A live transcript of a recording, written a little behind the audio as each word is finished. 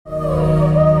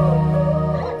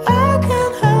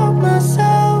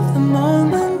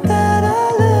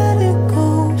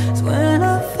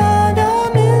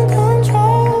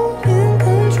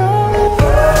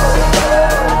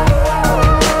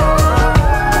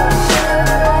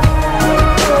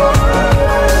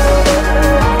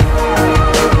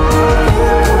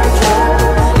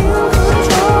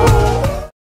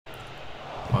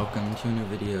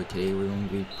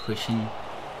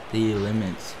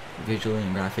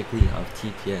graphically of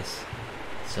TPS.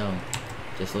 So,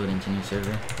 just load into new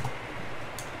server.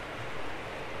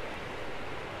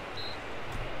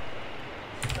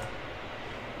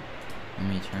 Let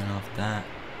me turn off that.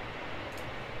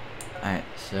 Alright,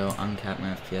 so uncap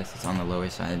my FPS. It's on the lower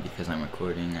side because I'm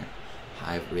recording at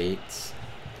high rates.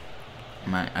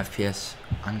 My FPS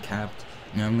uncapped.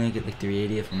 Normally I get like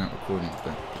 380 if I'm not recording,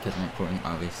 but because I'm recording,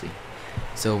 obviously.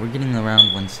 So we're getting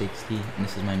around 160, and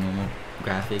this is my normal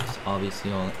graphics.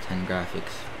 Obviously all at 10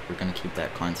 graphics. We're gonna keep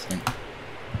that constant.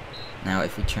 Now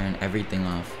if we turn everything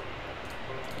off,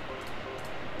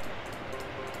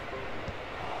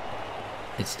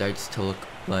 it starts to look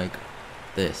like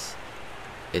this.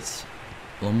 It's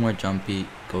a little more jumpy,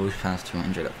 goes past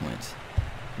 200 at points.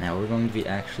 Now we're going to be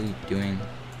actually doing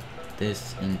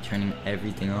this and turning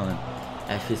everything on.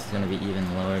 FPS is going to be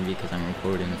even lower because I'm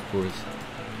recording, of course.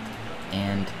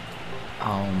 And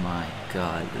oh my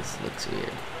god, this looks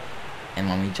weird. And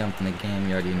when we jump in the game,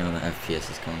 you already know the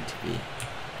FPS is going to be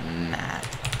mad.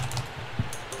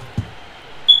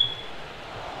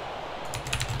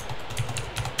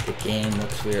 The game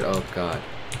looks weird. Oh god.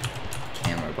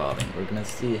 Camera bobbing. We're gonna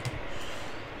see.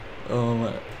 Oh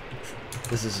my.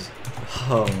 This is.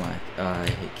 Oh my god.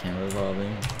 I hate camera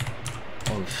bobbing.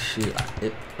 Oh shoot.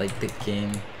 It like the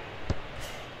game.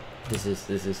 This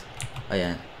is. Oh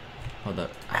yeah. Hold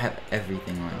up. I have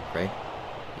everything on, right?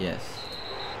 Yes.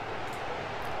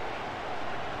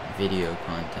 Video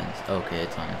content. Okay,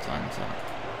 it's on.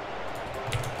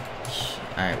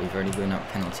 Alright, we've already blown out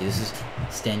penalty. This is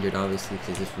standard, obviously,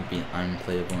 because this would be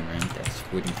unplayable in ranked. I just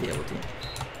wouldn't be able to.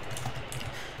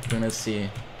 We're gonna see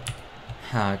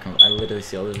how I literally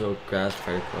see all those little grass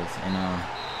particles, and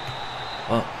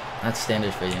well, that's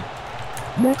standard for you.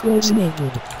 Macros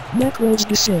enabled. Macros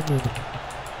disabled.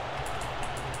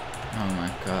 Oh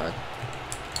my god.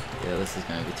 Yeah, this is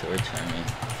gonna be torture me.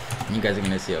 And you guys are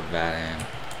gonna see how bad I am.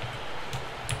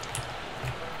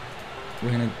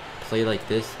 We're gonna play like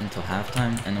this until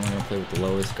halftime, and then we're gonna play with the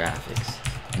lowest graphics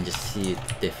and just see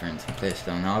the difference in play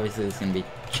style. Now obviously it's gonna be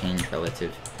changed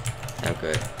relative to how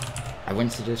good. I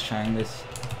wouldn't suggest trying this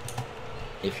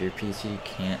if your PC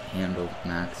can't handle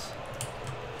max.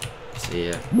 So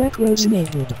yeah. Macros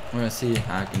enabled. We're gonna see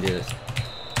how I can do this.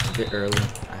 It's a bit early.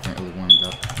 I haven't really warmed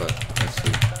up, but let's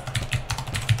see.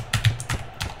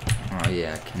 Oh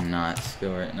yeah, I cannot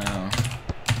skill right now.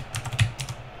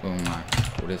 Oh my,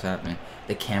 what is happening?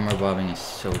 The camera bobbing is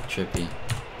so trippy.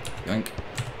 Yoink.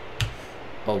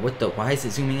 Oh, what the? Why is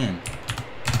it zooming in?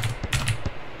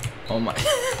 Oh my.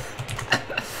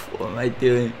 What am I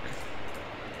doing?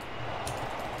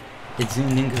 It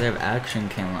zoomed in because I have action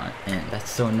camera, and that's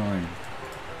so annoying.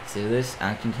 See this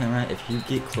action camera? If you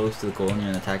get close to the goal and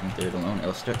you're in attacking third alone,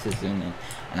 it'll start to zoom in.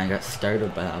 And I got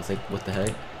startled by that. I was like, what the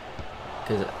heck?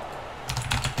 Because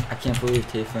I can't believe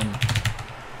Tayfun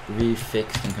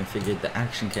refixed and configured the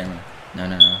action camera. No,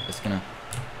 it's gonna.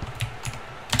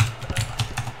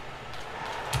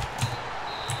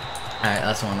 Alright,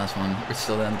 last one. We're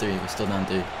still down 3. We're still down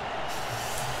 3.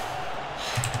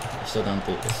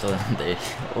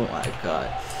 Oh my god.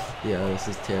 Yeah, this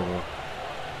is terrible.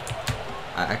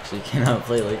 I actually cannot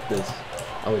play like this.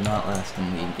 I would not last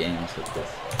in league games with this.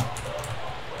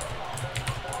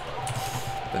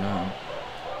 But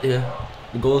yeah,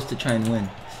 the goal is to try and win.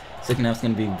 Second half's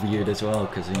gonna be weird as well,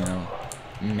 because you know,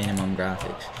 minimum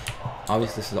graphics.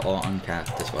 Obviously this is all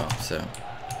uncapped as well, so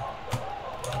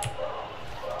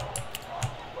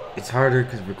it's harder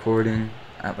because recording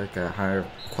at like a higher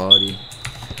quality.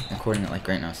 I'm recording at like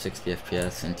right now 60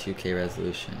 FPS and 2K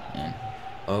resolution, and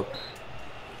oh,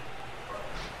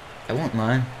 I won't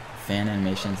lie, fan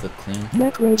animations look clean.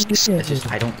 Macros disabled. It's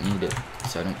just I don't need it,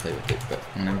 so I don't play with it. But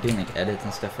when I'm doing like edits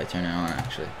and stuff, I turn it on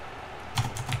actually.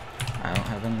 I don't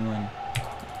have anyone.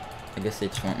 I guess they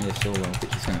just want me to solo,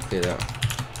 but he's gonna clear that.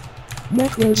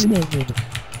 Macros enabled.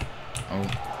 Oh,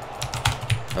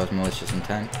 that was malicious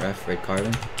intent. Ref, red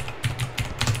carding.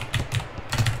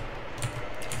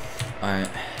 Alright.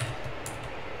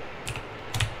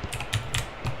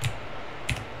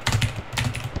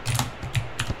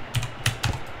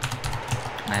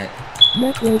 Alright.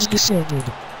 Macros disabled.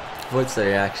 What's the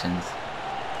reactions?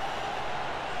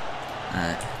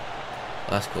 Alright.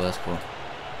 That's cool.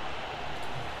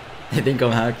 I think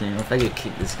I'm hacking. If I get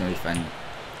kicked, this is gonna be funny.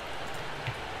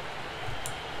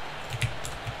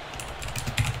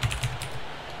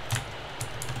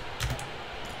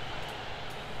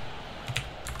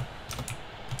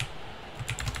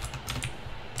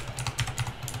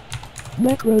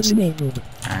 Macros enabled.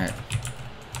 Alright.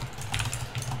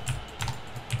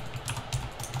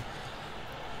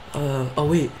 Oh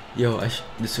wait, yo,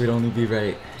 this would only be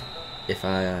right if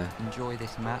I enjoy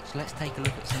this match, let's take a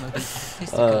look at some of the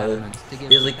statistical elements to give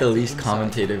he's like the better least insight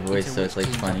commentator voice, into so it's which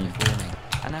like teams are funny. performing.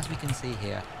 And as we can see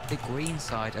here, the green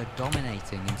side are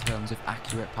dominating in terms of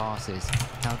accurate passes.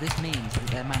 Now this means that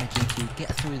they're managing to get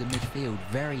through the midfield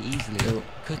very easily, Oh,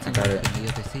 cutting I got open it. the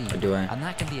other team. Or do I? And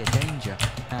that can be a danger.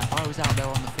 Now if I was out there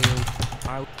on the field,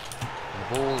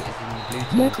 the ball is in the blue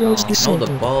team's Macros half. No, disabled.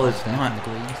 the ball is There not in the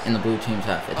greens. in the blue team's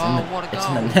half. It's Oh, in the what a it's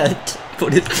in the goal. net.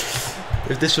 What is?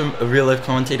 If this were a real life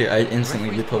commentator, I'd instantly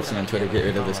be Referee's posting on Twitter, get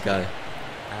rid of this guy.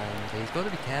 And he's got to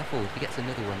be careful. If he gets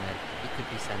another one there, he could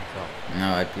be sent off.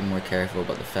 No, I'd be more careful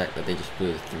about the fact that they just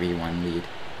blew a 3-1 lead.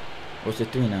 What's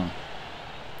it 3 now?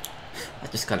 I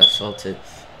just got assaulted.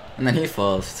 And then he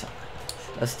falls.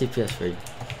 That's TPS for you.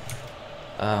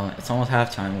 It's almost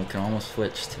halftime. We can almost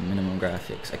switch to minimum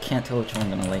graphics. I can't tell which one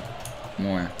I'm gonna like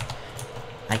more.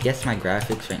 I guess my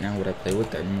graphics right now, what I play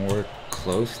with, are more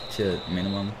close to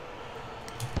minimum.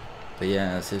 But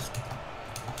yeah, this is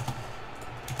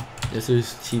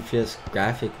TPS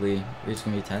graphically. We're just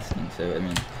gonna be testing. So I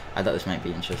mean, I thought this might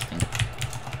be interesting.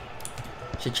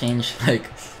 Should change like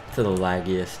to the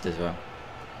laggiest as well,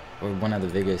 or one of the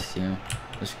biggest. You know,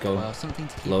 let's go. Well, something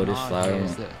to keep Lotus an eye on flower. here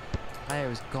is that the player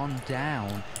has gone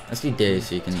down. Let's do days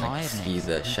so you can like Tiredness. see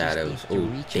the You just shadows. need to Oh,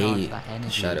 recharge day. that The energy.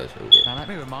 shadows are weird. Now let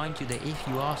me remind you that if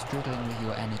you are struggling with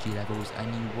your energy levels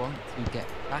and you want to get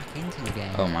back into the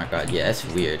game, Oh my god, yeah, it's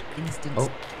just weird. instant Oh,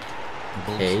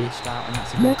 ball okay. switched out, and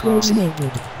that's a good Macros pass.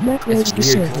 enabled. Macros It's weird because of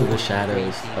disabled. the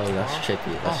shadows. Oh, that's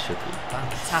trippy. That's Oh, trippy.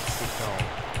 fantastic goal.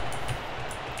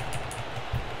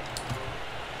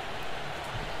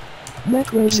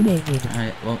 Macros enabled.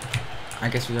 Alright, well, I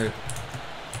guess we gotta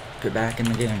get back in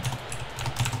the game.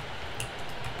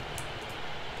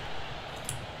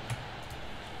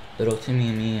 Little Timmy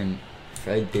and me and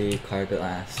Fred D,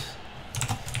 Carglass.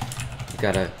 You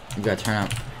gotta turn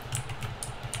up.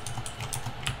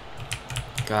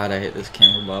 God, I hate this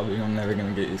camera, Bobby. I'm never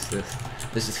gonna get used to this.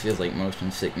 This just feels like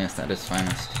motion sickness at its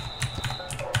finest.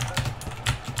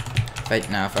 Right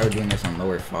now, if I were doing this on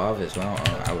lower FOV as well,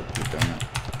 oh, I would be doing it.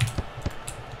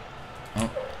 Oh,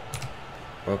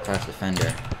 world-class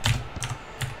defender.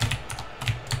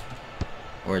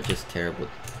 Or just terrible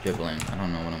dribbling. I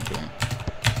don't know what I'm doing.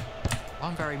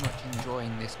 I'm very much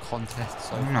enjoying this contest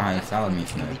so Oh, far. nice, Let's that'll have a be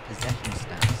look at good. the possession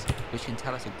stats, which can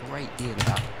tell us a great deal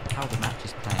about how the match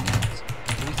is playing out.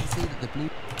 So we can see that the blue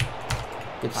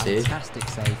Good save. fantastic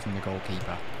save from the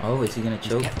goalkeeper. Oh, is he gonna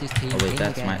He's choke? kept his team Oh wait, in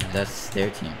that's the my game now. that's their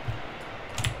team.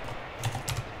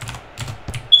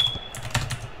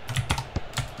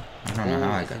 I don't know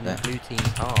how I Ball is got in that. the blue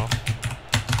team's half.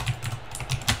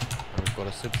 And we've got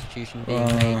a substitution being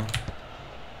made.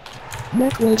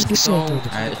 Macros disabled.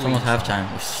 Alright, it's almost halftime.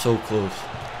 We're so close.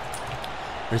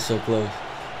 We're so close.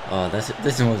 Oh, this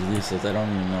is the most useless. I don't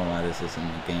even know why this is in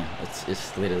the game.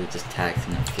 It's literally just tags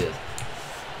and FPS.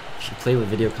 If you play with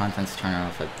video content to turn it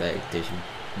off like that, there's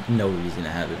no reason to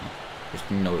have it. There's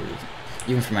no reason.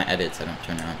 Even for my edits, I don't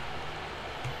turn it on.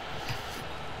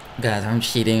 Guys, I'm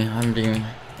cheating. I'm being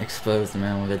exposed in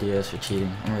my own videos for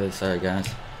cheating. I'm really sorry,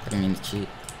 guys. I didn't mean to cheat.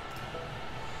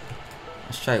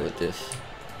 Let's try it with this.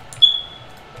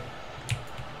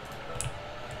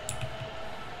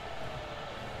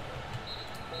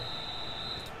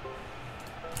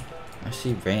 I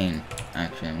see rain.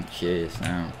 Actually, I'm curious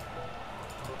now.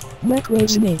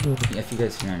 Macros enabled. If you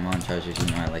guys see my montages,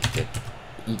 you know I like to.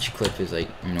 Each clip is like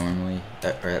normally,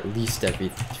 or at least every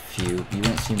few. You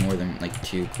won't see more than like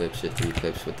 2 clips or 3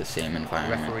 clips with the same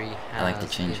environment. Referee I like to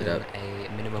has change it given up. a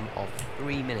minimum of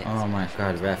 3 minutes. Oh my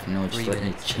god, ref, no, just 3 let me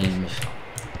minutes to change finish.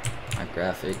 my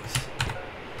graphics.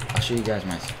 I'll show you guys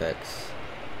my specs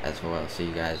as well, so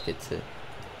you guys get to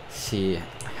see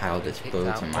how this Kicked bodes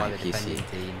out on by my the PC. defending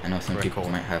team I know some for a people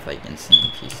corner. might have like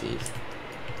insane PCs,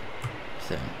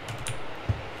 so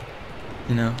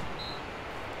you know,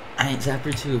 I ain't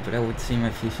Zapper 2, but I would say my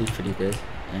PC is pretty good,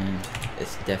 and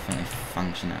it's definitely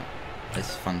functional.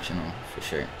 It's functional for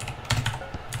sure.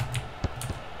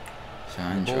 So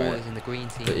I The enjoy ball it. is in the green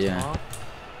team's But yeah.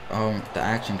 half. The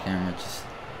action camera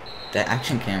the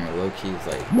action camera low-key is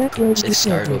like, Macros it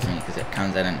startles disabled. me because it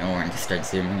comes out of nowhere and just starts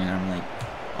zooming and I'm like,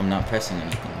 I'm not pressing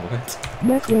anything, what?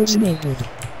 Macros enabled.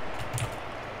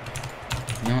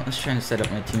 You know what, let's try to set up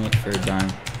my teammate for a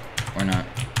dime, or not.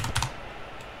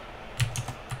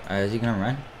 Is he gonna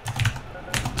run?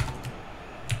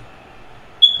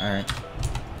 Alright.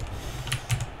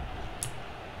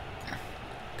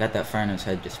 Got that fire in his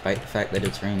head despite the fact that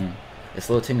it's raining. It's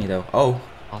little Timmy though. Oh!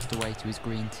 Passed away to his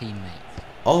green teammate.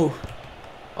 Oh!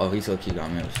 Oh, he's low-key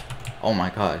got moves. Oh my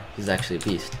god, he's actually a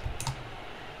beast.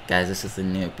 Guys, this is the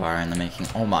new bar in the making.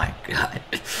 Oh my god.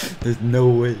 There's no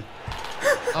way.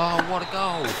 Oh, what a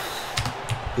goal!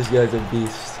 This guy's a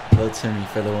beast. Little Timmy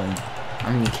for the win.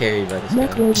 I'm getting carried by this guy.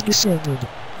 Macros disabled.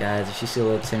 Guys, if you see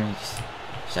Little Timmy, just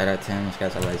shout out to him. This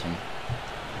guy's a legend.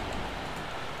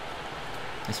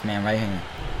 This man right here.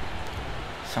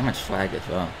 So much swag as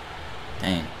well.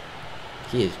 Dang.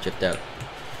 He is dripped out.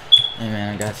 Hey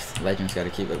man, I got legends gotta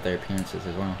keep up their appearances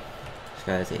as well. This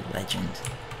guy is a legend.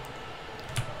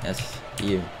 Yes,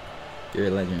 you're a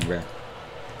legend, bro.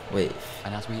 Wait,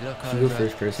 And as we look if you go over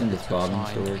first person, to the does bobbing touchline,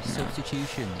 still work? a No.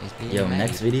 substitution is being Yo, made.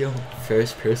 next video,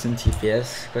 first person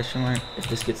TPS, question mark. If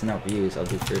this gets enough views, I'll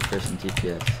do first person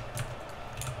TPS.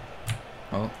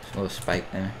 Oh, a little spike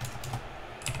there.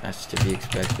 That's to be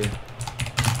expected.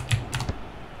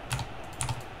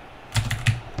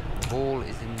 The ball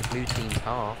is in the blue team's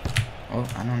half. Oh,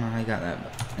 I don't know how I got that,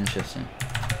 but interesting.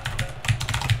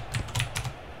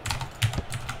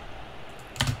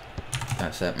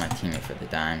 Gotta set up my teammate for the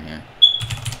dime here.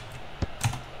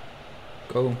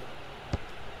 Go.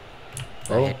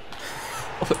 Oh. And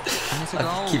it's a I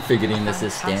goal. keep forgetting A this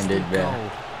is fantastic standard, bro.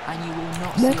 goal. And you will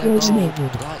not see a Macros goal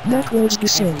enabled. like that Macros every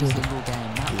disabled. single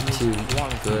game. That You're was too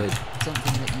quality. good.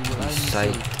 Something that you will only see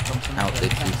Sight from some out of the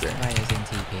the best keeper. players in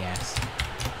TPS.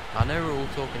 I know we're all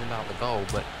talking about the goal,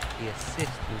 but the assist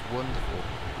was wonderful.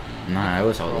 Nah, I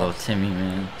was all Cross, low Timmy,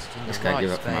 man. just in This the guy right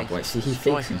gave up for my space, boy. See, he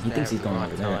strike fakes him. was He thinks there he's at the going right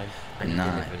over there. time, But and he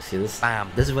nah, delivered. see this?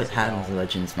 Bam, This is what it's a happens in goal.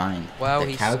 Legend's mind. Well, They're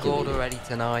he's scored calculated. already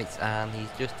tonight, and he's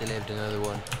just delivered another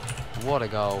one. What a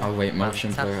goal. Oh wait,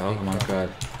 motion blur. Oh my Fantastic god.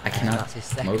 I And cannot. that's his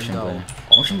second Motion goal. blur.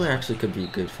 Motion blur actually could be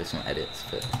good for some edits,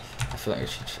 but I feel like we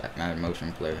should just add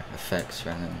motion blur effects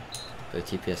rather than for the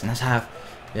TPS. And that's half.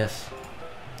 Yes.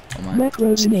 Oh my.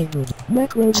 Macros enabled.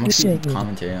 Macros I'm gonna keep disabled.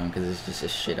 commentary on because it's just a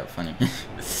straight up funny.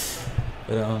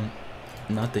 But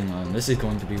nothing. This is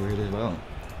going to be weird as well.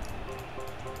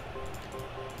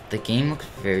 The game looks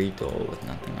very dull with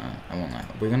nothing on. I won't lie.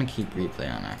 We're gonna keep replay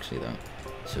on actually though,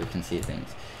 so we can see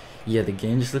things. Yeah, the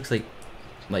game just looks like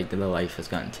the life has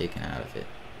gotten taken out of it.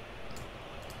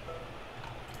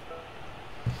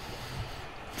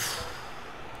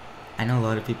 I know a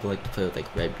lot of people like to play with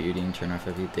like Red Beauty and turn off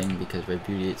everything because Red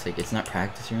Beauty it's not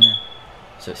practice arena,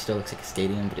 so it still looks like a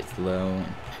stadium, but it's low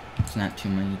and it's not too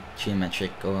many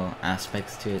geometrical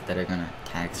aspects to it that are gonna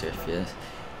tax your FPS.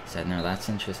 So no, that's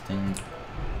interesting.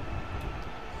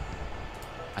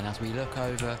 And as we look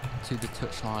over to the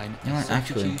touchline, You know a what,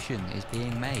 actually- substitution is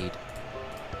being made.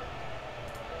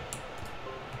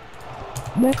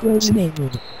 Macros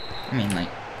enabled. I mean, like,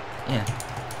 yeah.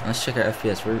 Let's check our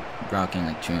FPS. We're rocking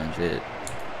like 200.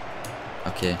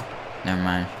 Okay, never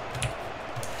mind.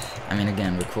 I mean,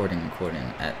 again, recording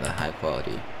at the high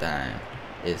quality that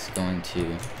is going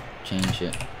to change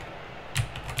it.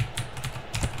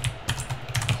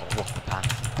 Oh, what a pass.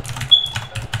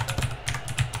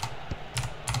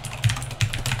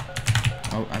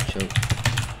 Oh, I choked.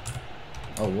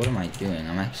 Oh, what am I doing?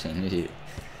 I'm actually an idiot.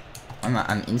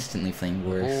 I'm instantly playing The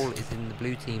worse. ball is in the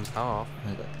blue team's half.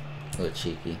 A little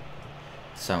cheeky.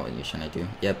 Saw what you're trying to do.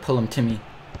 Yeah, pull him, Timmy.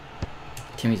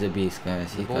 Timmy's a beast,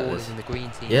 guys. The He ball got is this. in the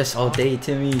green team's Yes, all half. day,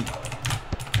 Timmy.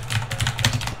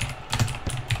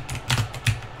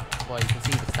 Well, you can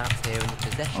see the stats here, and the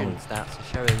possession Oh. stats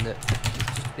are showing that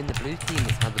it's just been the blue team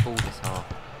that's had the ball this half.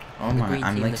 Oh The my, green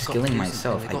I'm team, like they've got to skilling do myself.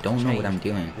 something, I they've got don't to know what I'm change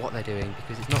doing. What they're doing,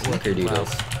 because it's not Sneaker working well.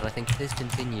 doodles. And I think if this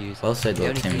continues, Well said, the little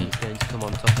only Timmy. team that's going to come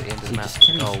on top at the end of See, the match just with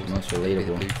Timmy's goals most will be the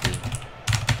relatable. blue team.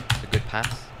 It's a good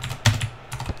pass.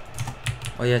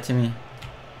 Oh yeah, Timmy.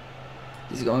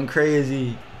 He's going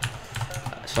crazy.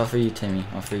 It's all for you, Timmy.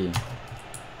 All for you.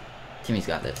 Timmy's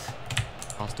got this.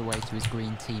 Passed away to his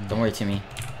green team. Don't worry, Timmy.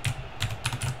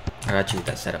 I got you with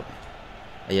that setup.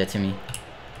 Oh yeah, Timmy.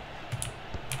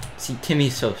 See,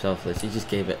 Timmy's so selfless. He just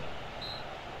gave it.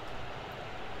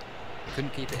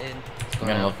 Couldn't keep it in. I'm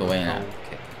gonna look away now.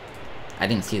 Kick. I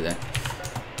didn't see that.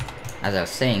 As I was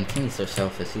saying, Timmy's so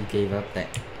selfless. He gave up that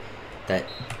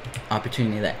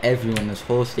opportunity that everyone, this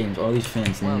whole stadium, all these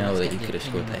fans Well, know let's that get he the could have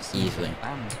scored opinion that of some easily.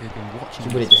 fans who've been watching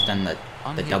He would have this just game. done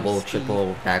I'm the here double, with Steve,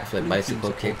 triple backflip blue bicycle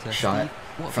team kick supporter. shot Steve,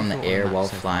 what have from you the thought of air match while so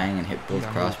far? flying and hit both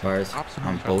crossbars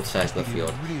on both sides of the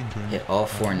field. Hit all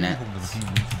four nets,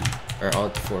 or all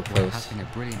four Well, it has posts. been a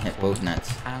brilliant Hit both performance.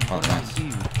 nets And all what at once. about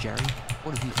you, Jerry?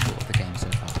 What have you thought of the game so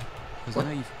far? Because What? I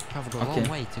know you've travelled a Okay. long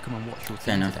way to come and watch your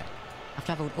Fair team enough. today. I've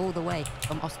travelled all the way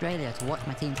from Australia to watch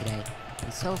my team today.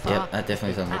 And so far, Yep, that definitely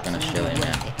it's sounds like an absolutely Australian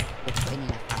worth man. it. We're putting in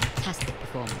a fantastic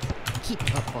performance. Keep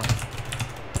it up, boys.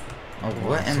 Oh, Well,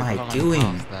 what am I sublime doing?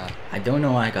 pass there. I don't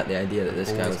know why I got the idea that this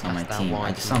guy Ball was on my passed down team. I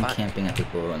wide just to saw the him back. camping at the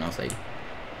goal and I was like,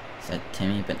 is that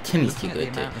Timmy? But Timmy's too Looking at good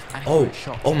the too. amount of Oh, accurate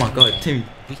shots oh my in god, the game, Timmy.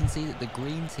 We can see that the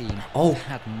green team Oh.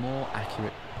 had more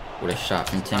accurate What a shot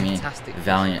from Timmy. Fantastic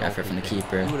Valiant vision effort from the goalkeeping.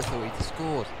 keeper. Who would have thought he'd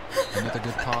scored? Another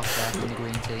good pass there from the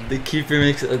green team. The keeper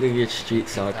makes it look like it's street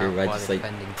soccer Out by by just the like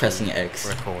defending pressing team X.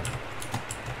 for a corner.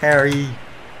 Harry.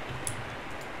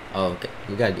 Oh, okay.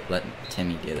 We gotta let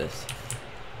Timmy do this.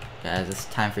 Guys, it's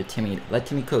time for Timmy. Let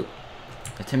Timmy cook.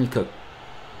 Let Timmy cook.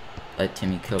 Let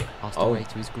Timmy cook. Passed Oh. away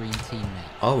to his green teammate.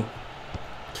 Oh.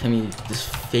 Timmy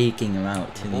just faking him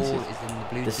out. The Timmy's ball just, is in the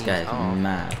blue this team's guy's half.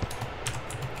 mad.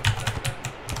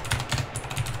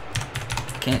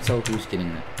 Can't tell who's getting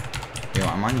it. Yo,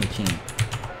 I'm on your team.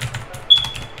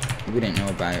 You wouldn't know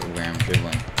about where I'm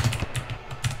dribbling.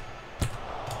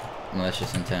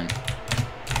 Malicious intent.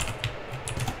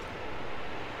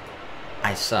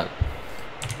 I suck.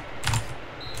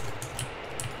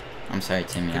 I'm sorry,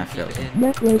 Timmy. I Couldn't failed. keep it in.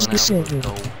 Macros Gone out for a disabled.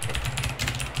 goal.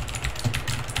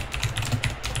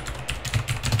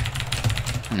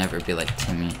 I'll never be like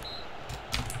Timmy.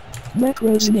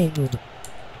 Macros enabled.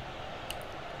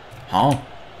 Huh?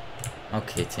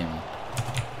 Okay, Timmy.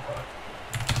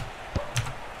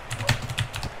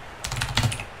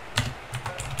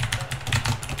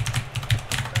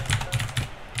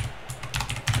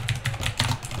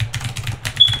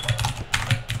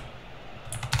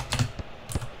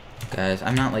 Guys,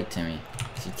 I'm not like Timmy.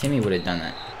 See, Timmy would have done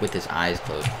that with his eyes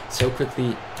closed so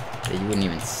quickly that you wouldn't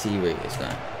even see where he was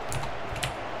going.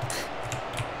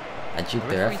 I juked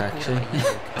the ref, actually. Called out a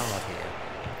yellow card here,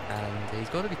 and he's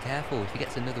got to be careful if he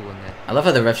gets another one there. I love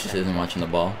how the ref just isn't watching the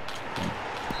ball.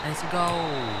 And it's a goal.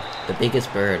 The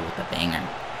biggest bird with the banger.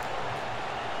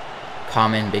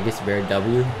 Common biggest bird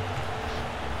W.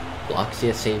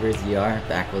 Bloxia Sabres ER,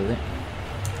 back with it.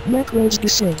 Macros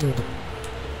disabled.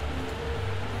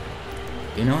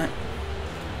 You know what?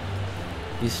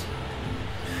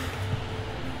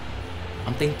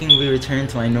 I'm thinking we return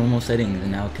to my normal settings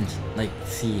and now can like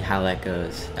see how that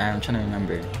goes. I'm trying to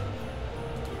remember.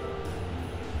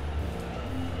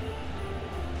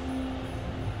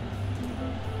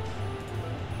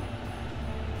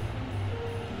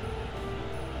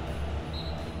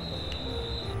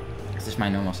 Is this my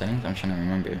normal settings? I'm trying to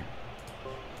remember.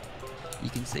 You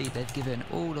can see they've given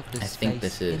all of the I think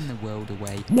this space is- in the world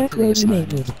away to Macros the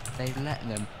opponent. enabled. They've let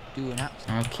them do an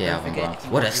absolute. Okay, Don't Alvin forget, Box. if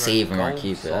you What a want your save own from our goal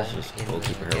keeper. That's song just in the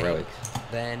goalkeeper game, heroics.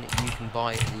 Then you can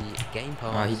buy the game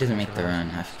pass. Oh, he doesn't make which the allows run.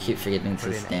 you I to keep forgetting it's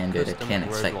put a in a standard. I custom can't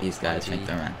expect Roblox these guys to make ID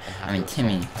the run. and have I mean, your song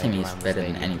played Timmy's around the better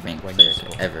than stadium any ranked when player you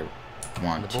could score. ever And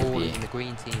want the to ball be. is in the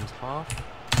green team's half.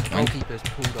 The Oink. goalkeeper's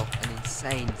pulled off an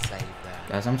insane save there.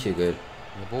 Guys, I'm too good.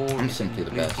 And the ball I'm is simply in the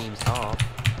the blue best. team's half.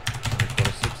 And we've got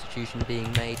a substitution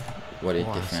being made. What a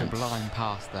What a defense. sublime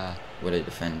pass there. What a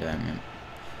defender, I mean.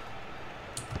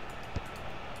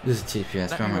 This is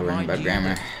TPS. Let Why am me I worrying remind about you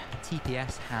grammar? that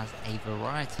TPS has a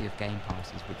variety of game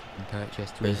passes which you can purchase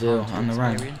to Brazil enhance on your the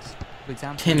run. experience. For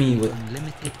example, Timmy the with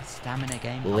unlimited stamina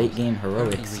game Late pass. game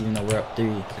Currently heroics, even though we're up 3.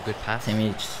 It's a good pass.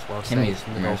 Timmy's Well Timmy's saved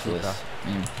from the merciless. goalkeeper. I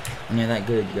mean, when you're that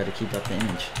good, you gotta keep up the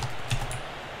image.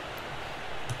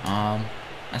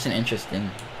 That's an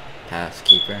interesting pass,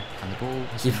 keeper. And the ball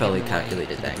has He been probably given away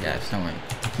calculated to the that, Blues. guys. Don't worry.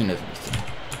 He knows what he's doing.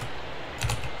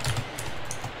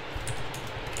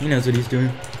 He knows what he's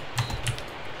doing.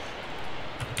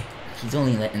 He's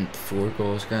only letting 4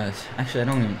 goals, guys. Actually, I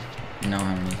don't even know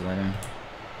how many he's letting.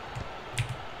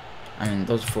 I mean,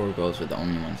 those 4 goals were the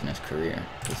only ones in his career.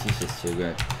 Because he's just too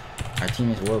good. Our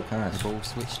team is world class. The ball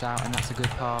switched out, and that's a good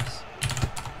pass.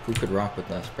 Who could rock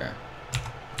with us, bro?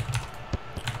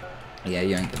 Yeah,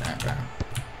 you ain't getting that, bro.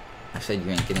 I said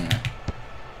you ain't getting that.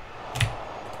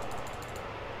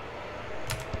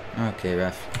 Okay,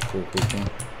 ref. Cool.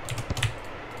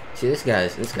 See, this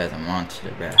guy's a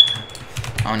monster, bro.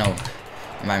 Oh no,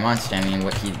 by monster I mean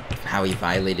how he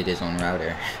violated his own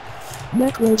router.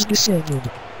 Macros disabled.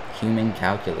 Human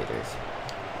calculators.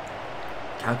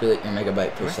 Calculate your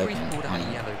megabyte The per referee's second pulled out a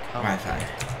on yellow card. Wi-Fi.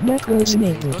 Macros He's got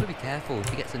enabled. to be careful if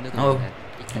he gets another Oh, one there.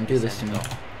 He don't can do be this to sent me.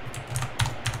 off.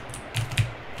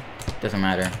 Doesn't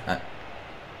matter.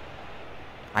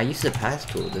 I used the pass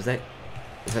tool. Is that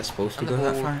supposed to And go the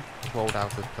that ball far? rolled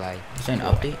out of play. Is there an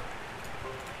Ball. update?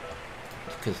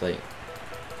 Because like,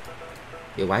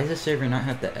 yeah, why does the server not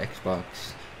have the Xbox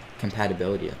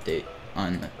compatibility update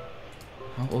on?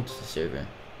 How old is the server?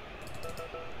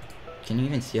 Can you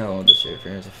even see how old the server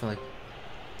is? I feel like.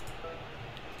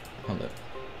 Hold up.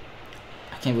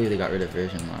 I can't believe they got rid of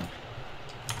version lock.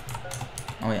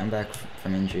 Oh wait, I'm back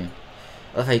from injury.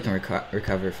 I love how you can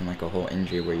recover from like a whole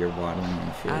injury where you're waddling on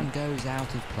the field And goes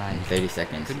out of play. in 30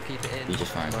 seconds. Couldn't keep it in. Be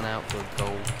just fine. Gone out for a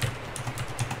goal.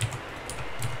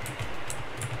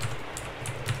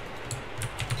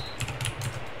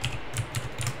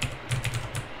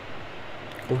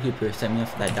 goalkeeper set me up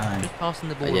for that dime. Just passing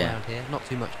the ball Yeah. around here, not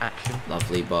too much action.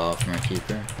 Lovely ball from our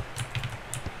keeper.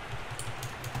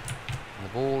 And the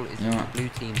ball is You know in the what? blue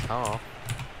team's half.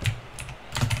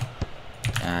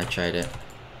 Yeah, I tried it.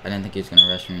 I didn't think he was gonna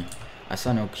rush me. I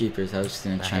saw no keepers. I was just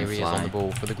gonna Now try here and he is on fly. the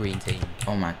ball for the green team.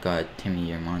 Oh my god, Timmy,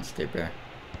 you're a monster, bro.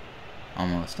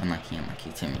 Almost unlucky,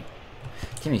 Timmy.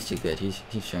 Timmy's too good. He's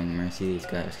showing mercy. These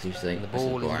guys. He's like, And the this is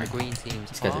ball is in boring. the green team's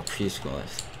These guys are half.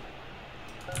 preschoolers.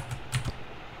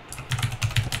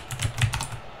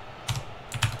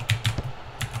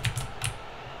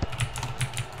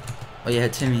 Oh yeah,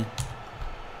 Timmy.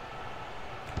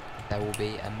 There will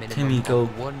be a minimum Timmy, go.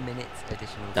 of 1 minute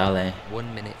additional Dale. time.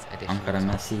 1 minute additional Ankara time.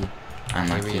 Messi. And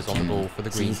here Unlucky he is on the Timmy. ball for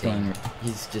the See, green he's team. going,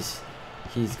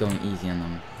 he's going easy on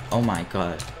them. Oh my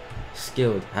god.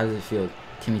 Skilled. How does it feel?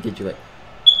 Timmy, did you like...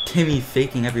 Timmy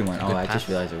faking everyone. Good Oh, I just pass.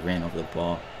 realized I ran over the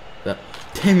ball. But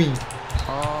Timmy!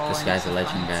 Oh, This and guy's it's a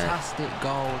legend, guys. Fantastic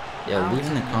goal. Yo, Out leave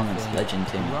in the of comments, nothing, legend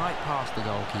Timmy. Right past the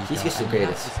goalkeeper. He's just the and you have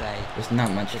greatest. to say There's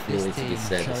not much that really this to team be is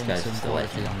said. This showing guy's some just a quality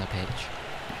legend. on the pitch.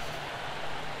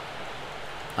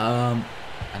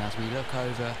 And as we look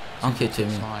over to Okay, the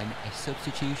Timmy. time, a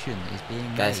substitution is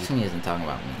being Guys, made. Timmy isn't talking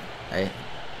about me, right?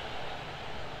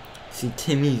 See,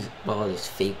 Timmy's ball just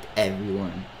faked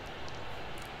everyone.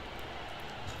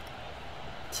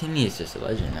 Timmy is just a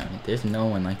legend. I mean, there's no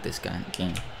one like this guy in the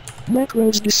game.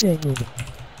 Macros disabled.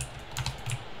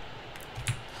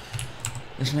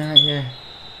 This man right here,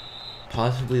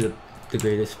 possibly the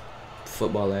greatest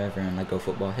footballer ever in Lego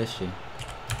football history.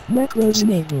 Macros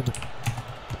enabled.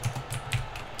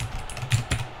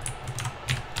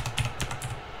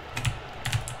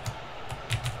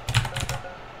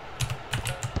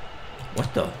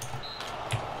 What the?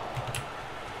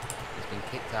 He's been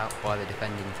kicked out by the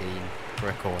defending team for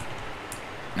a corner.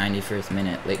 91st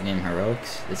minute, late game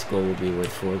heroics. This goal will be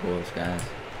worth 4 goals, guys.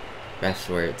 Ref's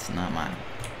words, not mine.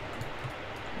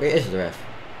 Where is the ref?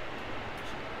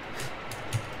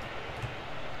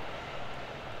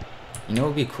 You know what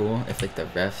would be cool if like the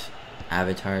refs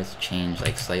avatars changed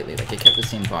like slightly. Like they kept the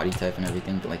same body type and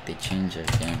everything, but like they changed their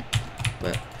game.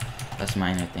 But that's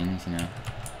minor things, you know.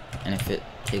 And if it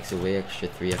takes away extra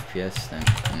 3 FPS, then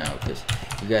no, because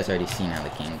you guys already seen how the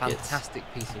game gets. Fantastic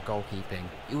piece of goalkeeping.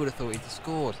 You would have thought he'd have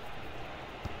scored.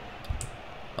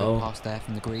 Oh, Pass there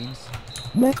from the Greens.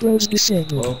 Macros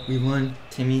disabled. well, we won.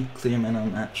 Timmy, clear man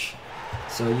on match.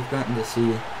 So you've gotten to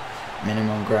see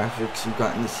minimum graphics, you've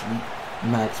gotten to see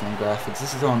maximum graphics.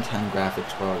 This is on 10 graphics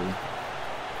probably.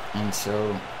 And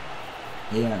so,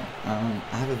 yeah,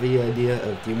 I have a video idea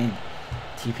of doing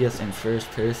TPS in first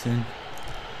person.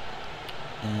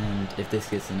 And if this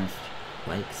gets enough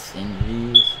likes and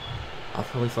views, I'll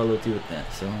probably follow through with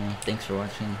that. So thanks for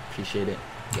watching, appreciate it.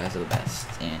 You guys are the best,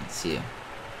 and see you.